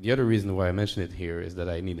the other reason why I mention it here is that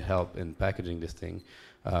I need help in packaging this thing.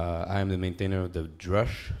 I am the maintainer of the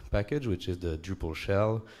Drush package, which is the Drupal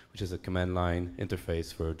shell, which is a command line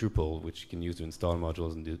interface for Drupal, which you can use to install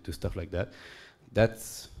modules and do stuff like that. That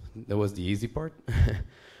was the easy part.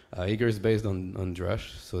 Eager is based on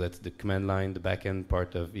Drush, so that's the command line. The backend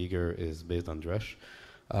part of Eager is based on Drush.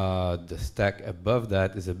 The stack above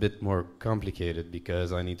that is a bit more complicated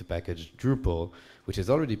because I need to package Drupal, which is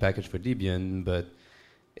already packaged for Debian, but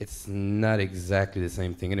it's not exactly the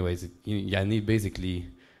same thing. Anyways, I need basically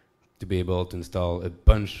to be able to install a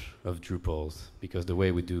bunch of Drupals, because the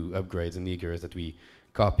way we do upgrades in Eager is that we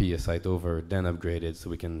copy a site over, then upgrade it so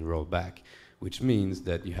we can roll back, which means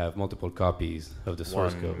that you have multiple copies of the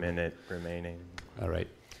source code. 1 minute remaining. All right.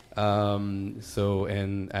 And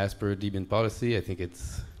as per Debian policy, I think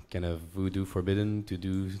it's kind of voodoo forbidden to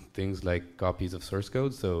do things like copies of source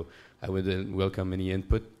code, so I would welcome any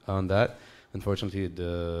input on that. Unfortunately,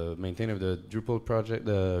 the maintainer of the Drupal project,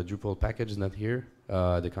 the Drupal package, is not here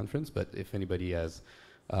at the conference, but if anybody has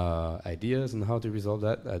ideas on how to resolve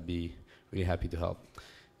that, I'd be really happy to help.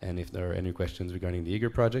 And if there are any questions regarding the Eager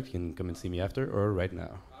project, you can come and see me after or right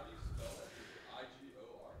now. How do you spell it?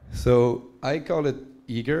 I-G-O-R? So I call it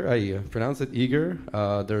Eager. I pronounce it Eager.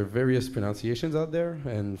 There are various pronunciations out there.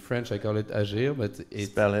 In French, I call it Agir, but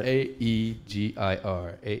it's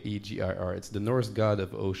A-E-G-I-R. A-E-G-I-R. It's the Norse god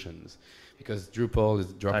of oceans, because Drupal is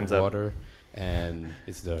a drop of water, and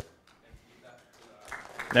it's the...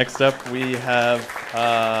 Next up, we have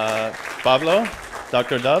Pablo,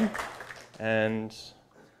 Dr. Dub, and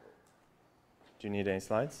do you need any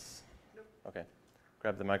slides? No. Okay.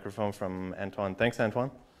 Grab the microphone from Antoine. Thanks, Antoine.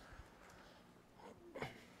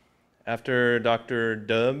 After Dr.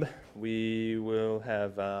 Dub, we will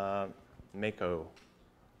have Mako.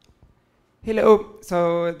 Hello.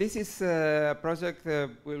 So this is a project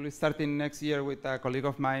we will be starting next year with a colleague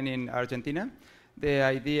of mine in Argentina. The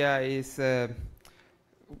idea is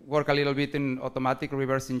work a little bit in automatic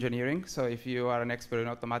reverse engineering. So if you are an expert in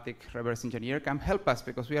automatic reverse engineer, come help us,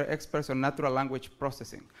 because we are experts on natural language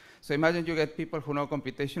processing. So imagine you get people who know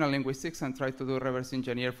computational linguistics and try to do reverse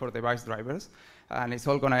engineer for device drivers, and it's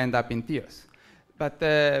all going to end up in tears. But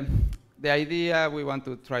the idea we want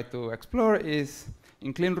to try to explore is,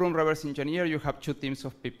 in clean room reverse engineer, you have 2 teams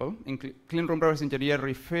of people. In clean room reverse engineer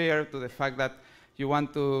refer to the fact that you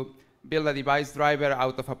want to build a device driver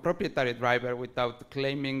out of a proprietary driver without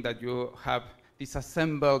claiming that you have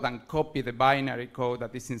disassembled and copied the binary code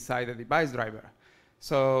that is inside the device driver.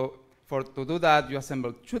 So to do that, you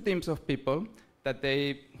assemble 2 teams of people that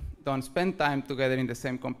they don't spend time together in the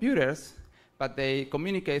same computers, but they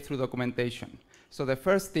communicate through documentation. So the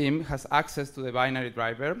first team has access to the binary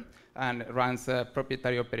driver and runs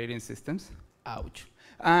proprietary operating systems. Ouch.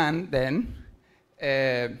 And then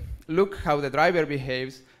look how the driver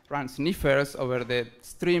behaves, run sniffers over the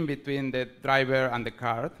stream between the driver and the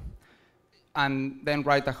card, and then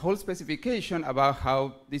write a whole specification about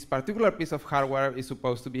how this particular piece of hardware is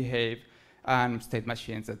supposed to behave, and state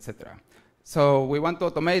machines, etc. So we want to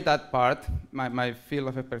automate that part. My field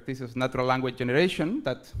of expertise is natural language generation.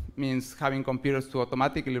 That means having computers to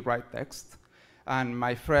automatically write text. And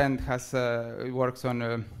my friend works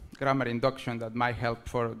on grammar induction that might help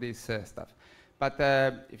for this stuff. But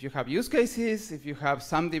if you have use cases, if you have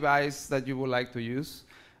some device that you would like to use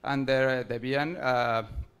under Debian,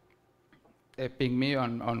 ping me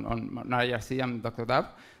on IRC. I'm Dr. Dab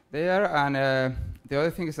there. And the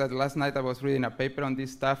other thing is that last night I was reading a paper on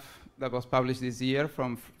this stuff that was published this year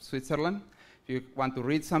from Switzerland. If you want to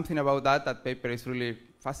read something about that, that paper is really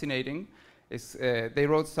fascinating. They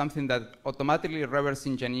wrote something that automatically reverse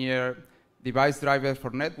engineer device driver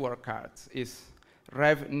for network cards is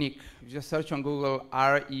RevNIC. You just search on Google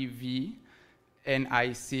REVNIC.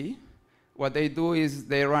 What they do is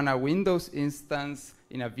they run a Windows instance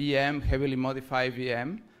in a VM, heavily modified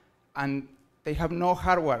VM, and they have no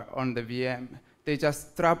hardware on the VM. They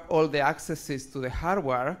just trap all the accesses to the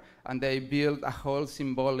hardware, and they build a whole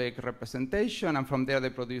symbolic representation, and from there they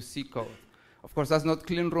produce C code. Of course, that's not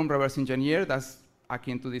clean room reverse engineer. That's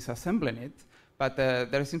akin to disassembling it. But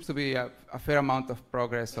there seems to be a fair amount of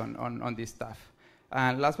progress on this stuff.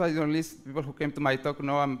 And last but not least, people who came to my talk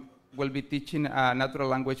know I will be teaching a natural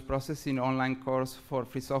language processing online course for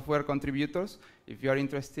free software contributors. If you are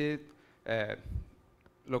interested,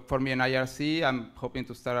 look for me in IRC. I'm hoping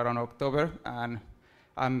to start around October. And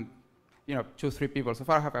I'm, choose 3 people. So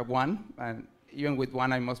far I have 1. And even with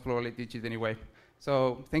 1, I most probably teach it anyway.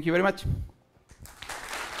 So thank you very much.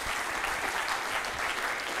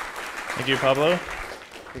 Thank you, Pablo.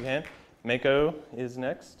 Big hand. Mako is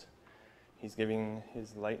next. He's giving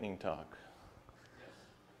his lightning talk.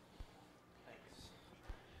 Thanks.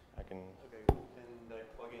 I can. Okay, and I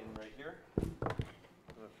plug in right here.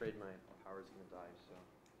 I'm afraid my power's going to die, so.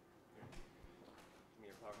 Give me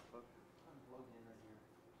your power plug. I'm plugged in right here.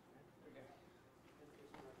 Okay.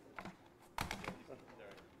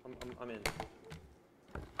 I'm in.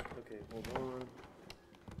 Okay, hold on.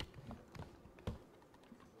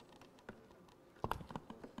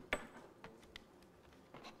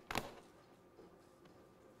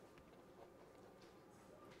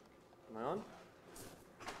 Am I on?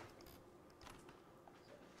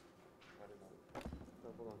 No,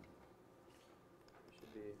 hold on. It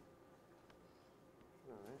should be.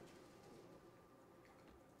 All right.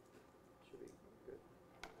 Should be good.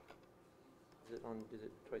 Is it on? Is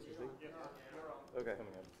it twice as big? Yeah. Okay.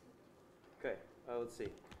 Okay. Let's see.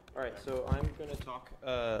 All right. So I'm going to talk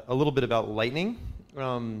a little bit about lightning.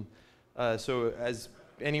 So as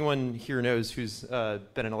anyone here knows who's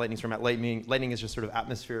been in a lightning storm, lightning is just sort of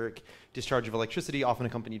atmospheric discharge of electricity, often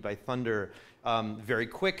accompanied by thunder. Very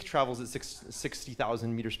quick, travels at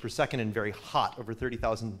 60,000 meters per second, and very hot, over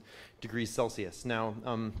 30,000 degrees Celsius. Now,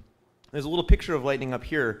 there's a little picture of lightning up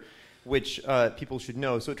here, which people should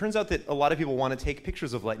know. So it turns out that a lot of people want to take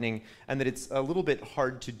pictures of lightning, and that it's a little bit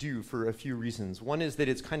hard to do for a few reasons. One is that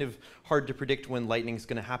it's kind of hard to predict when lightning's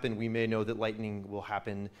going to happen. We may know that lightning will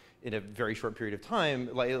happen in a very short period of time.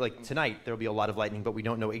 Like tonight, there'll be a lot of lightning, but we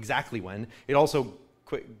don't know exactly when. It also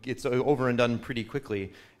gets over and done pretty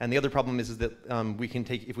quickly. And the other problem is that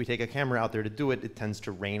if we take a camera out there to do it, it tends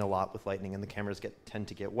to rain a lot with lightning, and the cameras tend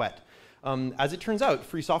to get wet. As it turns out,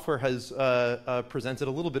 free software has presented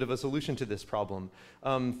a little bit of a solution to this problem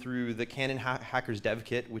through the Canon Hackers Dev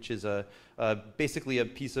Kit, which is basically a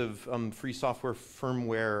piece of free software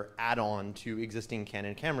firmware add-on to existing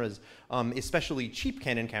Canon cameras, especially cheap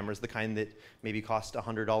Canon cameras, the kind that maybe cost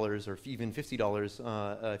 $100 or even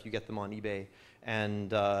 $50 if you get them on eBay,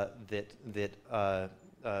 and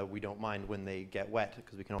we don't mind when they get wet,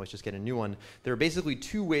 because we can always just get a new one. There are basically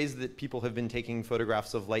 2 ways that people have been taking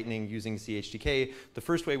photographs of lightning using CHDK. The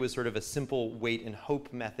first way was sort of a simple wait and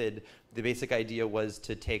hope method. The basic idea was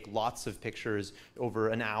to take lots of pictures over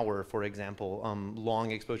an hour, for example,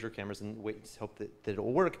 long exposure cameras, and wait and hope that it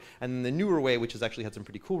will work. And then the newer way, which has actually had some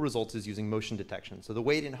pretty cool results, is using motion detection. So the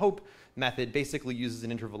wait and hope method basically uses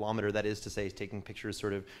an intervalometer, that is to say, taking pictures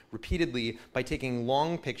sort of repeatedly. By taking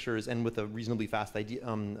long pictures and with a reasonably fast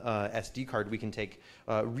SD card, we can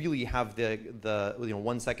really have the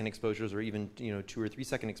 1 second exposures, or even 2 or 3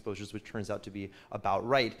 second exposures, which turns out to be about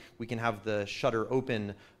right. We can have the shutter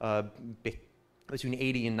open between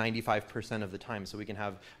 80 and 95% of the time, so we can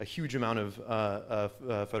have a huge amount of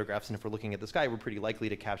photographs, and if we're looking at the sky, we're pretty likely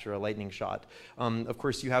to capture a lightning shot. Of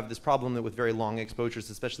course, you have this problem that with very long exposures,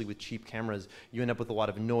 especially with cheap cameras, you end up with a lot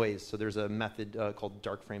of noise. So there's a method called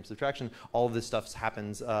dark frame subtraction. All of this stuff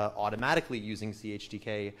happens automatically using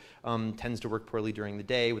CHDK, tends to work poorly during the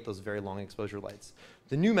day with those very long exposure lights.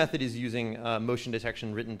 The new method is using motion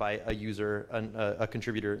detection written by a user, a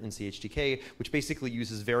contributor in CHDK, which basically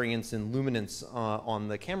uses variance in luminance on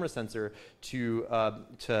the camera sensor to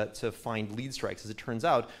find lead strikes. As it turns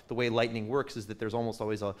out, the way lightning works is that there's almost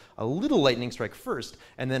always a little lightning strike first,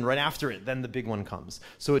 and then right after it, then the big one comes.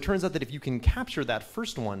 So it turns out that if you can capture that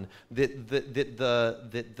first one, that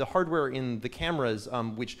the hardware in the cameras,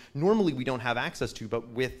 which normally we don't have access to, but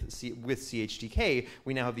with CHDK,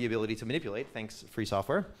 we now have the ability to manipulate, thanks free software.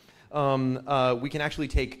 we can actually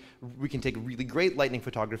take really great lightning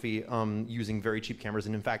photography using very cheap cameras,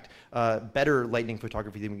 and in fact, better lightning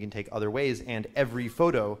photography than we can take other ways. And every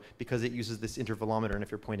photo, because it uses this intervalometer, and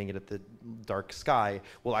if you're pointing it at the dark sky,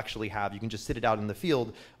 will actually have, you can just sit it out in the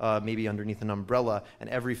field, maybe underneath an umbrella, and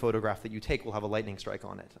every photograph that you take will have a lightning strike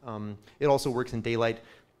on it. It also works in daylight,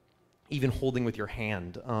 even holding with your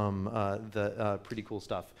hand, pretty cool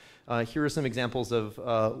stuff. Here are some examples of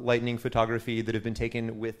lightning photography that have been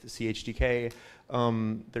taken with CHDK.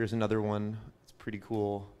 There's another one, it's pretty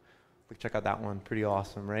cool. Check out that one, pretty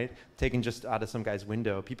awesome, right? Taken just out of some guy's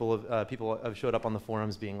window. People have showed up on the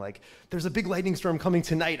forums being like, there's a big lightning storm coming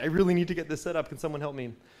tonight, I really need to get this set up, can someone help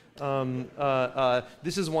me?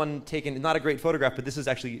 This is one taken, not a great photograph, but this is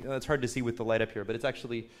actually, it's hard to see with the light up here, but it's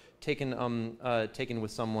actually taken taken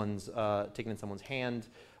with someone's, taken in someone's hand.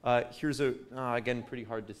 Here's a, again, pretty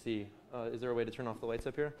hard to see. Is there a way to turn off the lights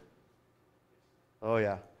up here? Oh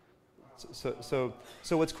yeah. So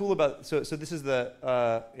what's cool about, so this is the,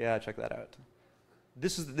 yeah, check that out.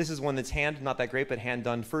 This is one that's hand, not that great, but hand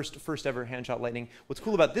done, first ever hand shot lightning. What's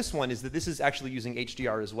cool about this one is that this is actually using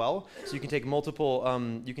HDR as well. So you can take multiple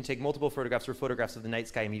photographs or photographs of the night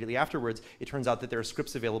sky immediately afterwards. It turns out that there are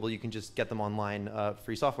scripts available. You can just get them online,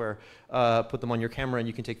 free software, put them on your camera, and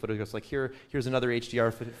you can take photographs like here. Here's another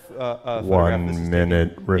HDR photograph. 1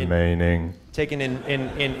 minute remaining. Taken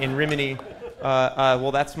in Rimini.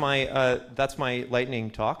 Well, that's my lightning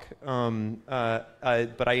talk.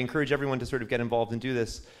 But I encourage everyone to sort of get involved and do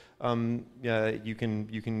this. You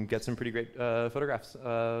can get some pretty great photographs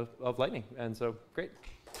of lightning, and so great.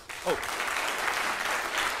 Oh,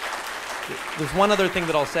 there's one other thing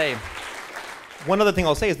that I'll say. One other thing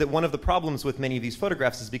I'll say is that one of the problems with many of these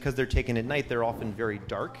photographs is because they're taken at night, they're often very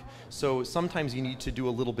dark. So sometimes you need to do a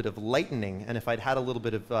little bit of lightening, and if I'd had a little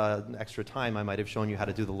bit of extra time, I might have shown you how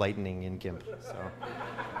to do the lightning in GIMP. So.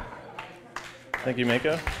 Thank you,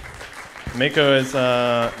 Mako. Mako is,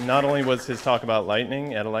 not only was his talk about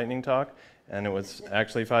lightning at a lightning talk, and it was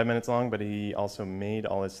actually 5 minutes long, but he also made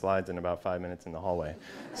all his slides in about 5 minutes in the hallway.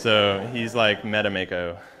 So he's like meta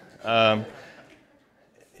Mako.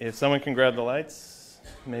 If someone can grab the lights,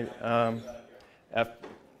 maybe.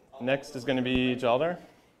 Next is going to be Jaldar.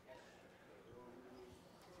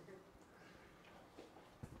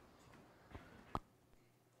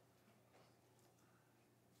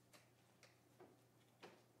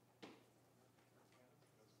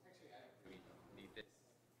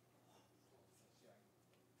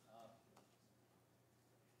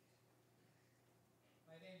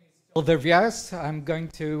 Vyas. I'm going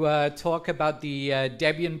to talk about the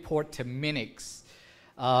Debian port to Minix.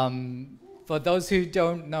 For those who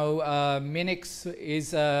don't know, Minix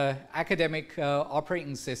is an academic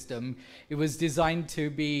operating system. It was designed to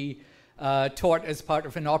be taught as part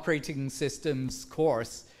of an operating systems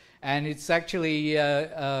course, and it's actually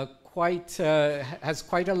has quite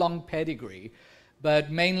a long pedigree.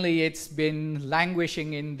 But mainly it's been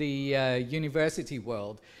languishing in the university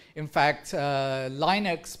world. In fact,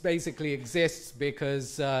 Linux basically exists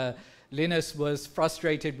because Linus was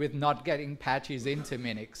frustrated with not getting patches into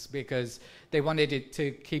Minix because they wanted it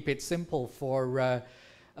to keep it simple for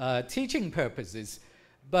teaching purposes.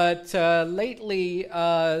 But lately,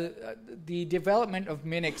 the development of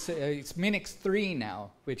Minix, it's Minix 3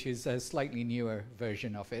 now, which is a slightly newer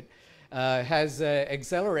version of it, has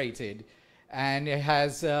accelerated. And it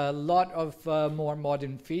has a lot of more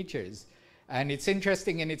modern features. And it's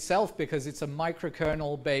interesting in itself because it's a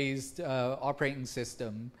microkernel-based operating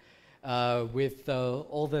system with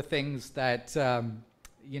all the things that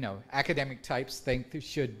academic types think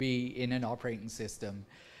should be in an operating system.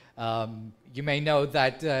 You may know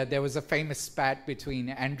that there was a famous spat between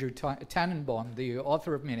Andrew Tannenbaum, the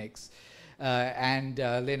author of Minix, and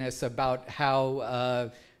Linus about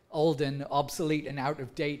how old and obsolete and out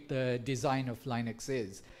of date the design of Linux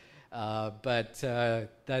is. But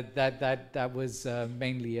that was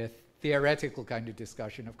mainly a theoretical kind of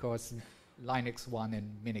discussion. Of course, Linux won and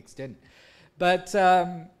Minix didn't. But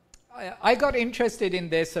I got interested in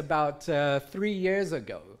this about 3 years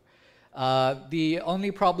ago. The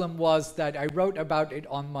only problem was that I wrote about it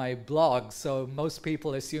on my blog, so most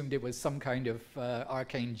people assumed it was some kind of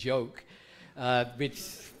arcane joke, which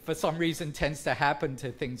for some reason tends to happen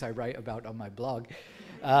to things I write about on my blog.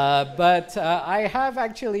 But I have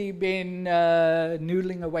actually been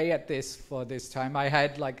noodling away at this for this time. I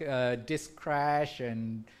had like a disk crash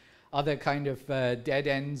and other kind of dead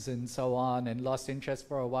ends and so on, and lost interest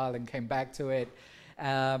for a while and came back to it.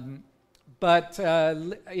 But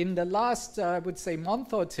in the last, I would say,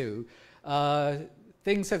 month or two,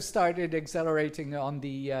 things have started accelerating on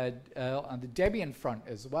the Debian front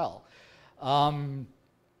as well.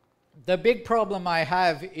 The big problem I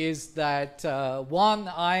have is that,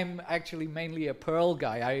 one, I'm actually mainly a Perl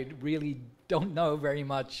guy. I really don't know very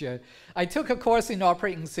much. I took a course in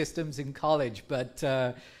operating systems in college, but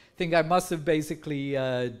I think I must have basically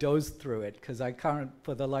dozed through it because I can't,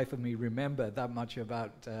 for the life of me, remember that much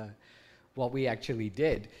about what we actually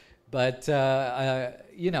did. But,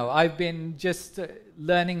 you know, I've been just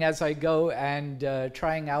learning as I go and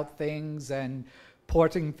trying out things and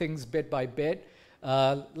porting things bit by bit.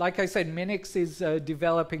 Like I said, Minix is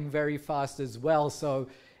developing very fast as well, so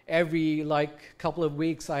every couple of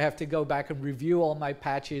weeks I have to go back and review all my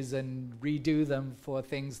patches and redo them for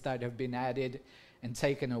things that have been added and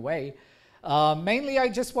taken away. Mainly I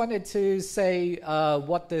just wanted to say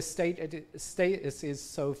what the status is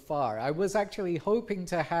so far. I was actually hoping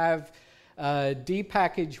to have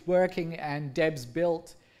dpackage working and debs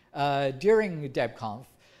built during DebConf.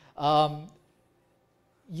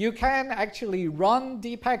 You can actually run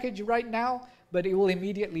dpackage right now, but it will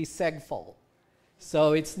immediately segfault.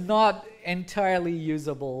 So it's not entirely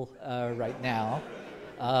usable right now.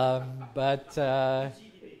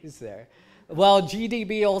 Is there? Well,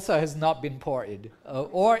 GDB also has not been ported,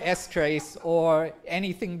 or strace, or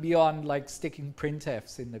anything beyond like sticking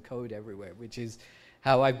printfs in the code everywhere, which is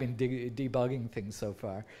how I've been debugging things so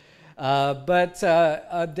far.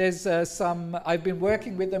 There's I've been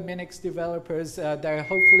working with the Minix developers that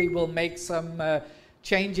hopefully will make some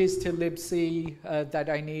changes to libc that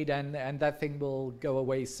I need, and that thing will go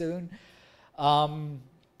away soon.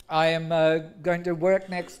 I am going to work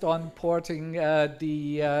next on porting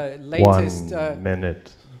the latest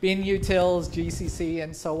bin utils, GCC,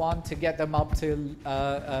 and so on to get them up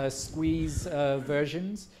to squeeze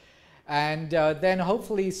versions. And then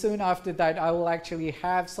hopefully soon after that, I will actually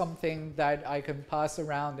have something that I can pass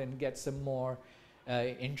around and get some more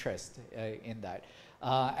interest in that.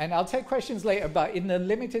 And I'll take questions later, but in the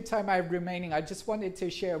limited time I have remaining, I just wanted to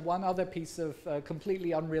share one other piece of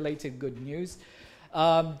completely unrelated good news.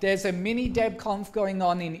 There's a mini DebConf going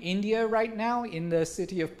on in India right now in the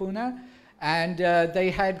city of Pune, and they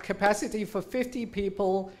had capacity for 50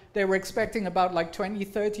 people. They were expecting about like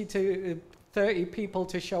 30 people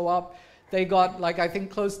to show up. They got like, I think,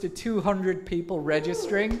 close to 200 people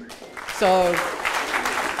registering. So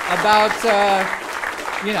about,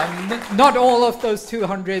 you know, not all of those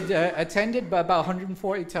 200 attended, but about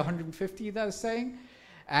 140 to 150, they're saying.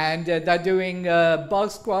 And they're doing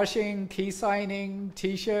bug squashing, key signing,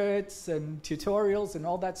 t-shirts, and tutorials, and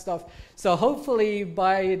all that stuff. So hopefully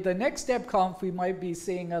by the next DebConf, we might be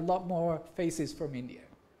seeing a lot more faces from India.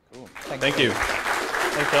 Cool. Thank you.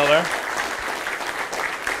 Thanks, Elder.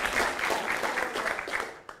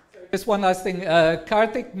 Just one last thing.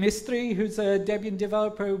 Karthik Mistry, who's a Debian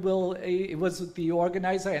developer, was the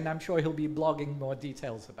organizer, and I'm sure he'll be blogging more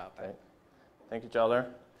details about that. Right. Thank you, Jalder.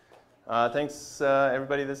 Thanks,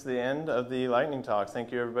 everybody. This is the end of the lightning talks.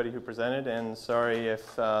 Thank you, everybody who presented, and sorry if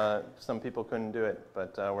some people couldn't do it,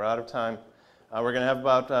 but we're out of time. We're going to have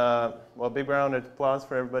about, well, a big round of applause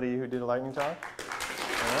for everybody who did a lightning talk.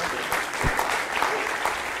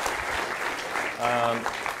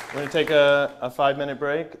 We're going to take a 5-minute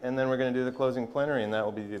break, and then we're going to do the closing plenary, and that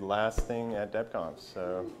will be the last thing at DebConf.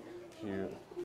 So you